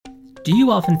Do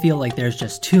you often feel like there's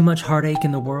just too much heartache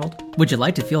in the world? Would you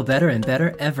like to feel better and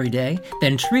better every day?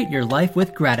 Then treat your life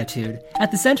with gratitude. At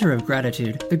the center of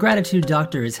gratitude, the Gratitude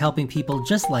Doctor is helping people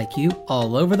just like you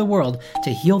all over the world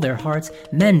to heal their hearts,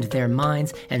 mend their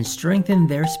minds, and strengthen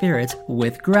their spirits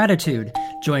with gratitude.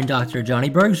 Join Dr. Johnny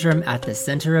Bergstrom at the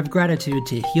Center of Gratitude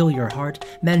to heal your heart,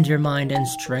 mend your mind, and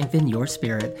strengthen your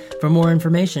spirit. For more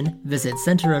information, visit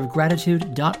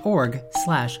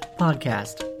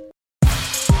centerofgratitude.org/podcast.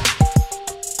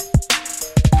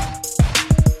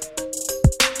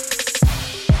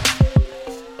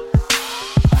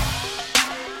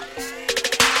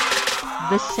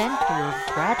 The Center of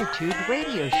Gratitude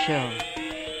radio show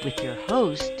with your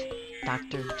host,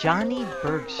 Dr. Johnny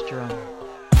Bergstrom.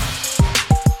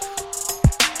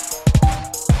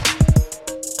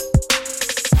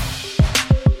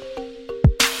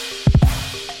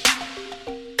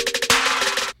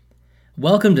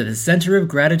 Welcome to the Center of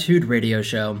Gratitude radio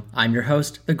show. I'm your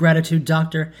host, the Gratitude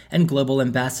Doctor and Global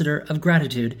Ambassador of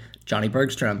Gratitude, Johnny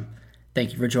Bergstrom.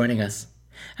 Thank you for joining us.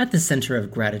 At the Center of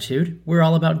Gratitude, we're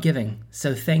all about giving,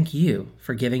 so thank you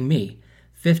for giving me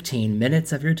 15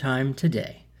 minutes of your time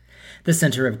today. The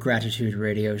Center of Gratitude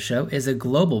radio show is a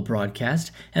global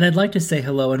broadcast, and I'd like to say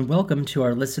hello and welcome to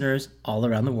our listeners all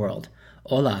around the world.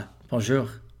 Hola, bonjour,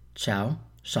 ciao,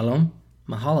 shalom,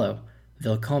 mahalo,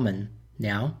 willkommen,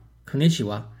 now,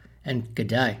 konnichiwa, and good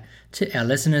day to our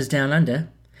listeners down under.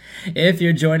 If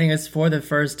you're joining us for the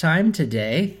first time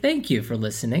today, thank you for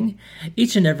listening.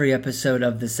 Each and every episode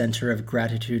of the Center of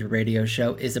Gratitude radio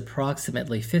show is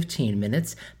approximately 15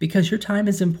 minutes because your time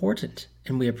is important,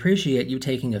 and we appreciate you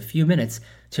taking a few minutes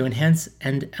to enhance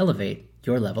and elevate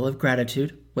your level of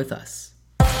gratitude with us.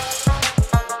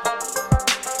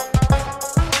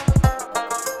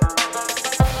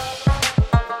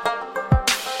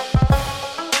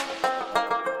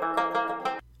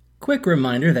 Quick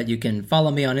reminder that you can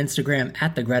follow me on Instagram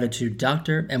at The Gratitude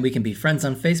Doctor, and we can be friends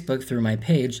on Facebook through my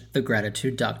page, The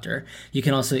Gratitude Doctor. You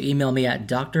can also email me at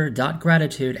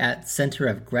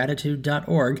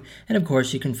dr.gratitude@centerofgratitude.org, and of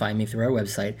course you can find me through our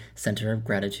website,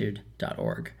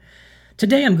 centerofgratitude.org.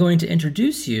 Today I'm going to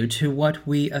introduce you to what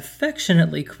we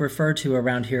affectionately refer to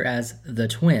around here as the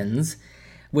twins,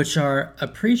 which are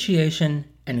appreciation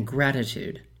and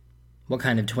gratitude. What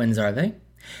kind of twins are they?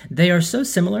 They are so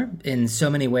similar in so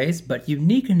many ways, but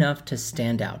unique enough to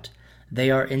stand out. They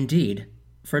are indeed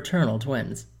fraternal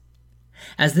twins.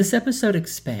 As this episode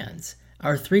expands,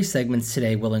 our 3 segments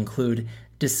today will include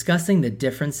discussing the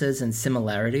differences and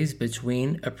similarities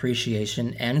between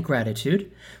appreciation and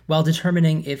gratitude, while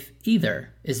determining if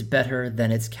either is better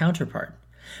than its counterpart.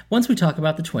 Once we talk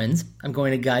about the twins, I'm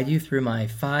going to guide you through my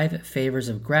 5 favors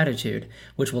of gratitude,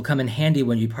 which will come in handy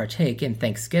when you partake in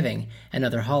Thanksgiving and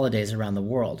other holidays around the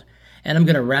world. And I'm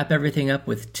going to wrap everything up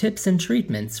with tips and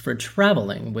treatments for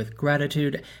traveling with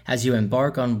gratitude as you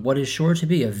embark on what is sure to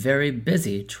be a very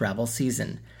busy travel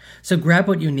season. So grab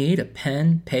what you need, a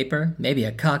pen, paper, maybe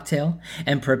a cocktail,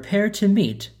 and prepare to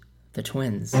meet the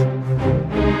twins.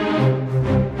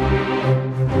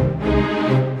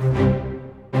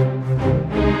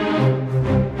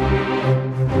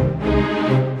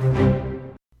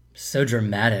 So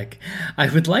dramatic. I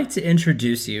would like to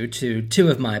introduce you to 2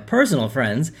 of my personal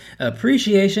friends,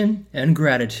 appreciation and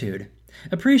gratitude.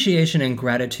 Appreciation and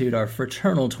gratitude are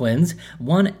fraternal twins.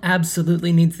 One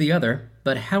absolutely needs the other,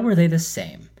 but how are they the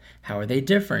same? How are they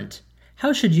different?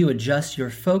 How should you adjust your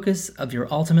focus of your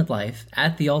ultimate life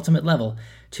at the ultimate level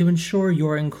to ensure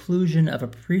your inclusion of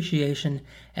appreciation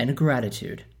and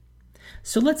gratitude?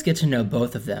 So let's get to know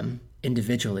both of them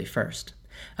individually first.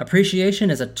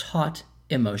 Appreciation is a taught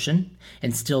emotion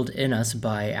instilled in us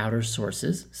by outer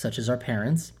sources, such as our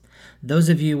parents. Those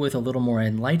of you with a little more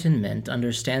enlightenment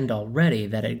understand already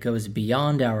that it goes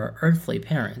beyond our earthly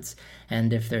parents,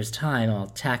 and if there's time, I'll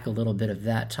tack a little bit of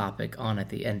that topic on at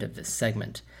the end of this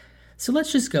segment. So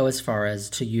let's just go as far as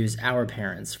to use our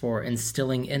parents for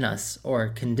instilling in us or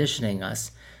conditioning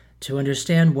us to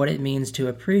understand what it means to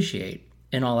appreciate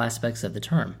in all aspects of the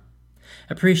term.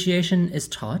 Appreciation is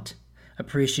taught.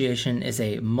 Appreciation is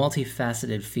a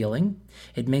multifaceted feeling.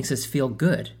 It makes us feel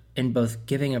good in both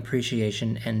giving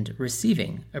appreciation and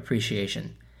receiving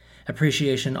appreciation.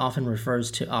 Appreciation often refers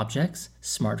to objects,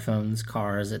 smartphones,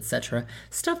 cars, etc.,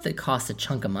 stuff that costs a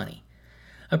chunk of money.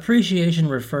 Appreciation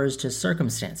refers to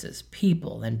circumstances,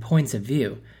 people, and points of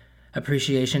view.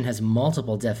 Appreciation has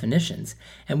multiple definitions,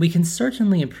 and we can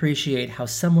certainly appreciate how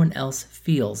someone else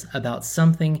feels about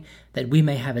something that we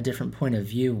may have a different point of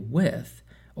view with,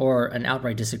 or an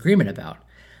outright disagreement about,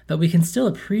 but we can still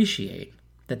appreciate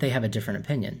that they have a different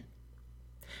opinion.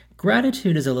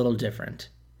 Gratitude is a little different,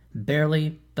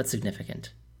 barely but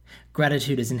significant.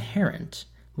 Gratitude is inherent.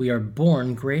 We are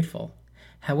born grateful.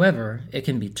 However, it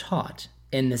can be taught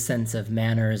in the sense of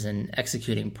manners and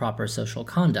executing proper social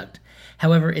conduct.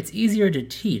 However, it's easier to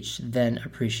teach than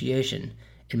appreciation,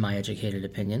 in my educated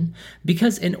opinion,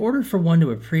 because in order for one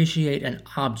to appreciate an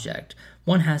object,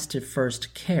 one has to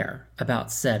first care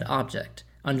about said object,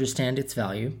 understand its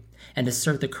value, and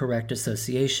assert the correct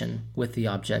association with the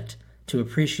object to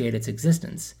appreciate its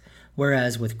existence.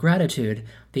 Whereas with gratitude,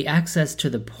 the access to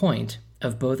the point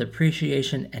of both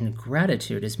appreciation and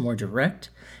gratitude is more direct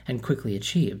and quickly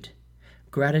achieved.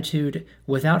 Gratitude,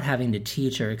 without having to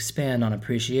teach or expand on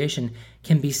appreciation,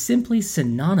 can be simply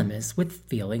synonymous with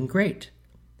feeling great.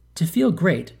 To feel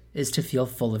great is to feel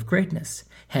full of greatness,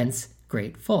 hence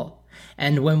grateful.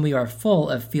 And when we are full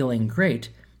of feeling great,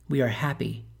 we are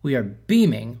happy, we are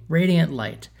beaming radiant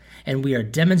light, and we are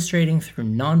demonstrating through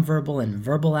nonverbal and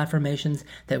verbal affirmations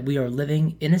that we are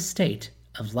living in a state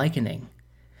of likening.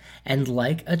 And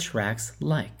like attracts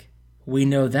like. We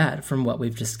know that from what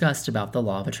we've discussed about the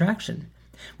law of attraction.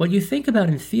 What you think about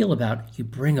and feel about, you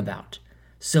bring about.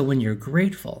 So when you're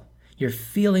grateful, you're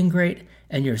feeling great,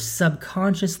 and you're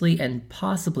subconsciously and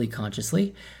possibly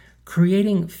consciously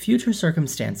creating future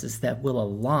circumstances that will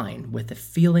align with the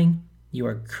feeling you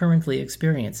are currently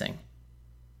experiencing.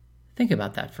 Think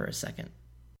about that for a second.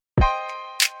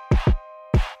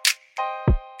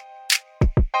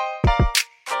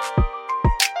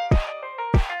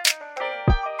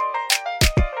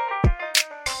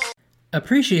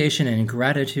 Appreciation and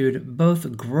gratitude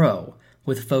both grow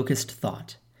with focused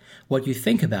thought. What you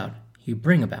think about, you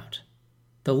bring about.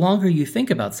 The longer you think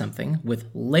about something with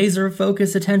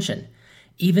laser-focused attention,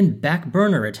 even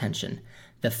back-burner attention,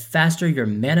 the faster your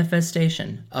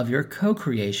manifestation of your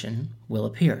co-creation will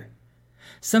appear.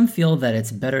 Some feel that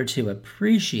it's better to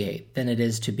appreciate than it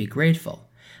is to be grateful.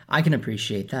 I can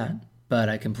appreciate that, but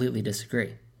I completely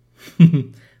disagree.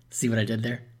 See what I did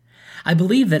there? I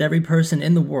believe that every person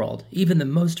in the world, even the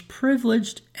most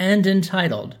privileged and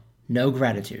entitled, know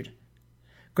gratitude.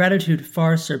 Gratitude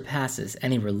far surpasses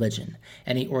any religion,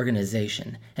 any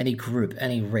organization, any group,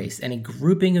 any race, any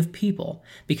grouping of people,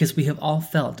 because we have all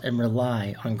felt and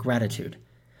rely on gratitude,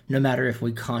 no matter if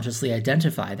we consciously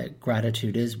identify that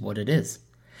gratitude is what it is.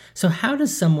 So how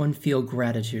does someone feel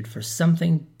gratitude for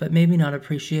something but maybe not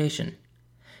appreciation?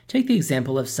 Take the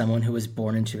example of someone who is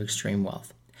born into extreme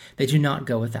wealth. They do not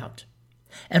go without.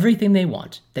 Everything they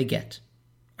want, they get.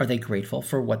 Are they grateful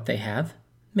for what they have?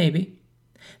 Maybe.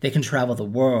 They can travel the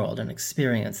world and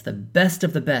experience the best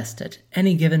of the best at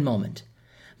any given moment.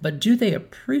 But do they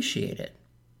appreciate it?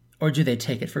 Or do they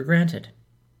take it for granted?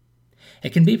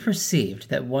 It can be perceived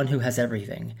that one who has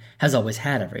everything, has always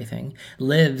had everything,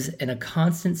 lives in a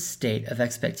constant state of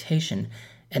expectation,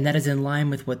 and that is in line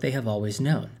with what they have always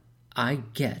known. I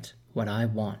get what I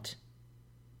want.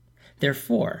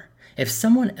 Therefore, if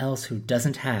someone else who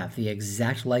doesn't have the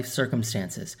exact life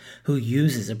circumstances, who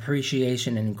uses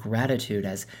appreciation and gratitude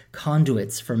as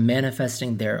conduits for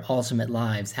manifesting their ultimate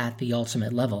lives at the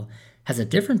ultimate level, has a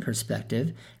different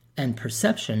perspective and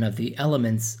perception of the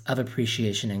elements of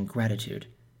appreciation and gratitude.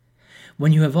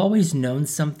 When you have always known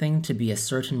something to be a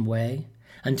certain way,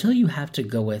 until you have to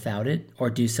go without it or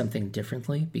do something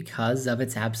differently because of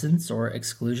its absence or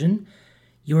exclusion,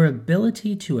 your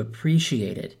ability to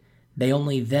appreciate it may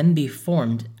only then be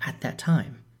formed at that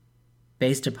time,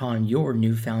 based upon your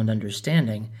newfound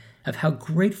understanding of how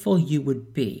grateful you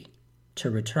would be to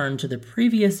return to the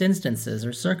previous instances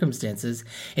or circumstances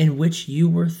in which you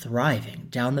were thriving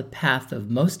down the path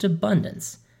of most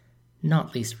abundance,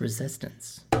 not least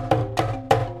resistance.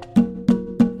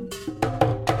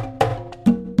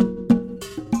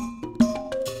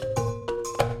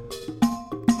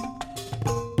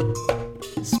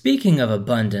 Speaking of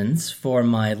abundance, for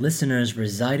my listeners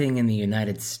residing in the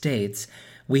United States,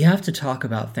 we have to talk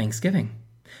about Thanksgiving.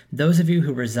 Those of you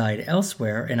who reside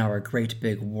elsewhere in our great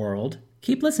big world,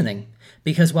 keep listening,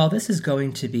 because while this is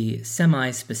going to be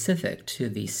semi-specific to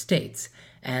the States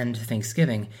and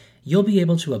Thanksgiving, you'll be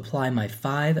able to apply my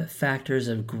 5 factors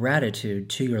of gratitude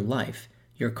to your life,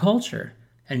 your culture,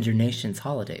 and your nation's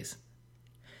holidays.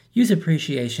 Use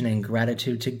appreciation and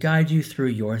gratitude to guide you through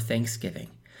your Thanksgiving.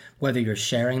 Whether you're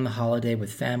sharing the holiday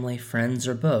with family, friends,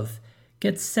 or both,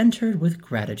 get centered with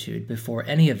gratitude before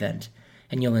any event,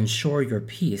 and you'll ensure your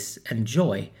peace and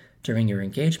joy during your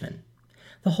engagement.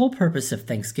 The whole purpose of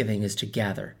Thanksgiving is to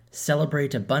gather,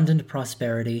 celebrate abundant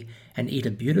prosperity, and eat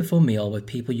a beautiful meal with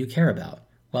people you care about,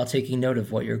 while taking note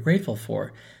of what you're grateful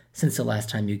for since the last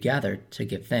time you gathered to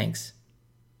give thanks.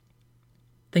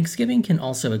 Thanksgiving can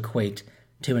also equate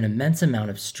to an immense amount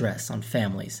of stress on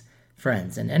families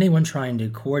friends, and anyone trying to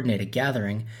coordinate a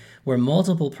gathering where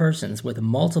multiple persons with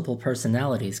multiple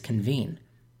personalities convene.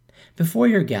 Before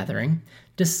your gathering,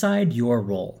 decide your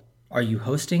role. Are you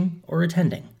hosting or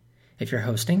attending? If you're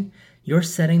hosting, you're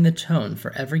setting the tone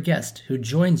for every guest who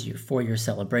joins you for your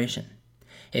celebration.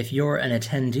 If you're an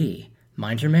attendee,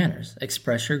 mind your manners,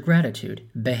 express your gratitude,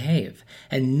 behave,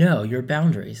 and know your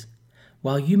boundaries.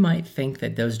 While you might think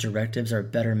that those directives are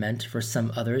better meant for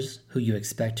some others who you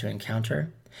expect to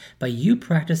encounter, by you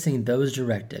practicing those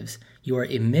directives, you are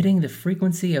emitting the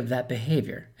frequency of that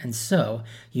behavior, and so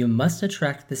you must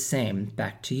attract the same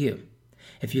back to you.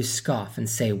 If you scoff and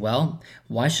say, well,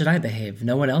 why should I behave?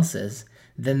 No one else is.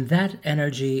 Then that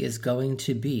energy is going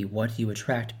to be what you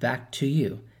attract back to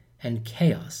you, and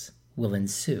chaos will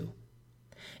ensue.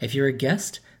 If you're a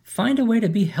guest, find a way to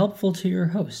be helpful to your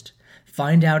host.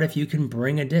 Find out if you can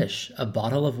bring a dish, a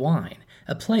bottle of wine,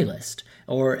 a playlist,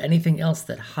 or anything else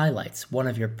that highlights one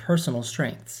of your personal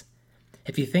strengths.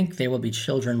 If you think there will be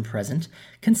children present,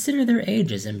 consider their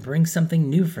ages and bring something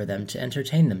new for them to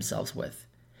entertain themselves with.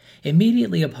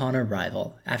 Immediately upon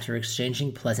arrival, after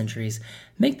exchanging pleasantries,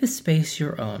 make the space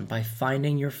your own by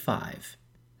finding your 5.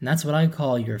 And that's what I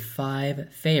call your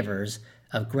 5 favors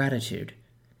of gratitude.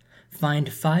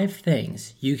 Find 5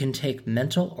 things you can take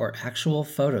mental or actual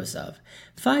photos of,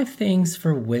 5 things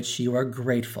for which you are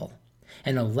grateful,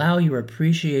 and allow your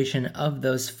appreciation of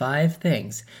those 5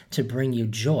 things to bring you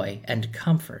joy and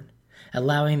comfort,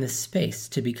 allowing the space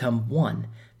to become one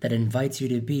that invites you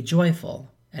to be joyful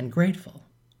and grateful.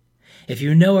 If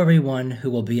you know everyone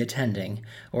who will be attending,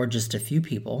 or just a few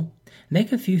people,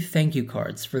 make a few thank you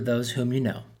cards for those whom you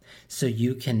know, so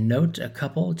you can note a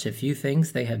couple to few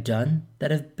things they have done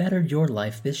that have bettered your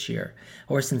life this year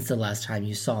or since the last time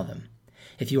you saw them.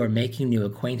 If you are making new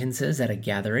acquaintances at a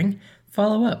gathering,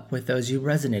 follow up with those who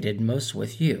resonated most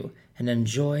with you and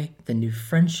enjoy the new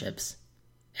friendships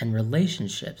and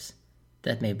relationships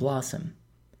that may blossom.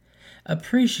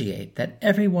 Appreciate that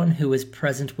everyone who is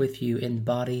present with you in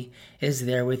body is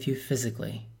there with you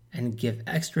physically, and give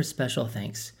extra special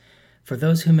thanks for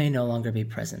those who may no longer be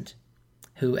present,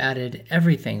 who added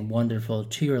everything wonderful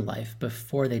to your life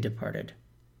before they departed.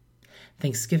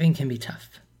 Thanksgiving can be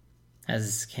tough,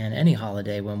 as can any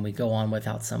holiday when we go on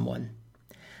without someone.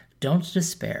 Don't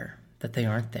despair that they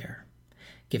aren't there.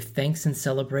 Give thanks and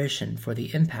celebration for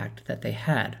the impact that they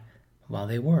had while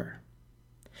they were.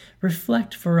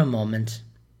 Reflect for a moment,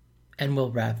 and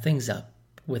we'll wrap things up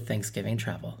with Thanksgiving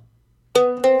travel.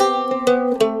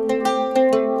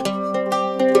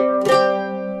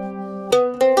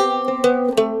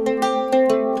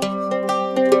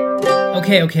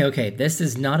 Okay. This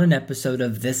is not an episode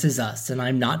of This Is Us, and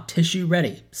I'm not tissue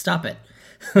ready. Stop it.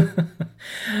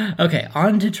 Okay,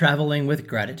 on to traveling with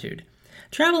gratitude.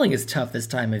 Traveling is tough this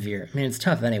time of year. I mean, it's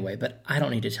tough anyway, but I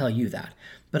don't need to tell you that.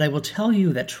 But I will tell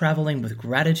you that traveling with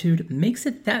gratitude makes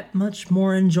it that much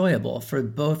more enjoyable for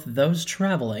both those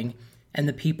traveling and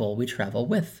the people we travel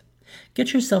with.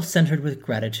 Get yourself centered with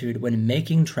gratitude when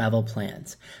making travel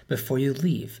plans. Before you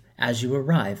leave, as you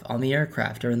arrive on the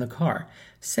aircraft or in the car,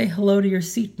 say hello to your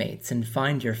seatmates and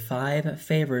find your 5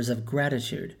 favors of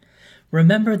gratitude.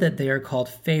 Remember that they are called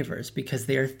favors because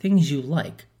they are things you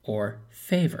like or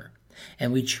favor,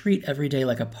 and we treat every day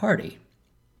like a party.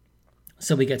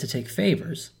 So we get to take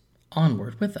favors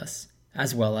onward with us,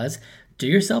 as well as do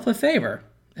yourself a favor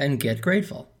and get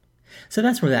grateful. So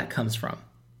that's where that comes from.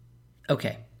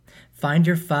 Okay, find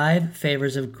your 5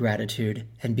 favors of gratitude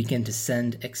and begin to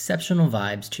send exceptional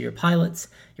vibes to your pilots,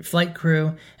 your flight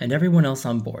crew, and everyone else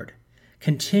on board.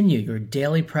 Continue your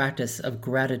daily practice of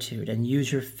gratitude and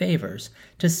use your favors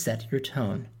to set your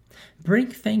tone. Bring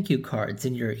thank you cards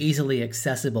in your easily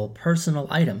accessible personal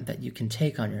item that you can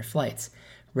take on your flights,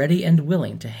 ready and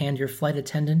willing to hand your flight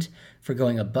attendant for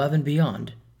going above and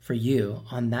beyond for you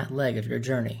on that leg of your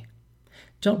journey.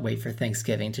 Don't wait for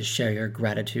Thanksgiving to share your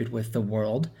gratitude with the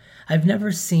world. I've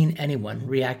never seen anyone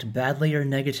react badly or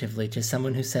negatively to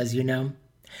someone who says,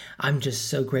 I'm just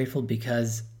so grateful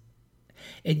because...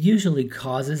 It usually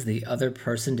causes the other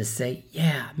person to say,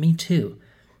 yeah, me too.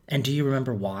 And do you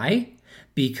remember why?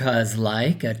 Because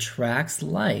like attracts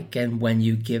like, and when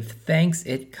you give thanks,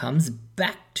 it comes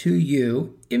back to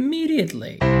you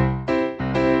immediately.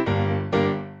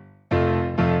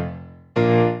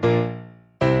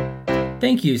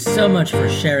 Thank you so much for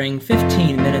sharing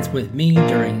 15 minutes with me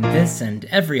during this and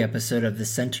every episode of the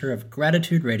Center of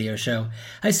Gratitude radio show.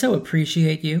 I so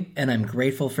appreciate you, and I'm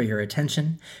grateful for your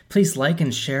attention. Please like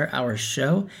and share our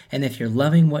show, and if you're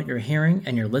loving what you're hearing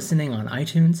and you're listening on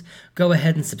iTunes, go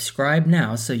ahead and subscribe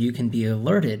now so you can be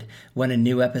alerted when a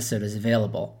new episode is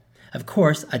available. Of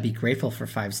course, I'd be grateful for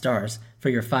 5 stars, for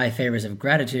your 5 favors of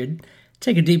gratitude.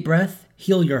 Take a deep breath,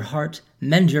 heal your heart,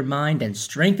 mend your mind, and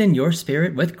strengthen your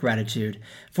spirit with gratitude.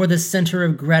 For the Center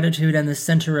of Gratitude and the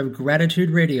Center of Gratitude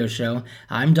radio show,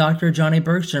 I'm Dr. Johnny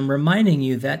Bergstrom, reminding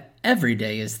you that every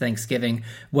day is Thanksgiving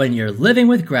when you're living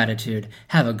with gratitude.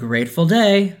 Have a grateful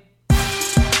day.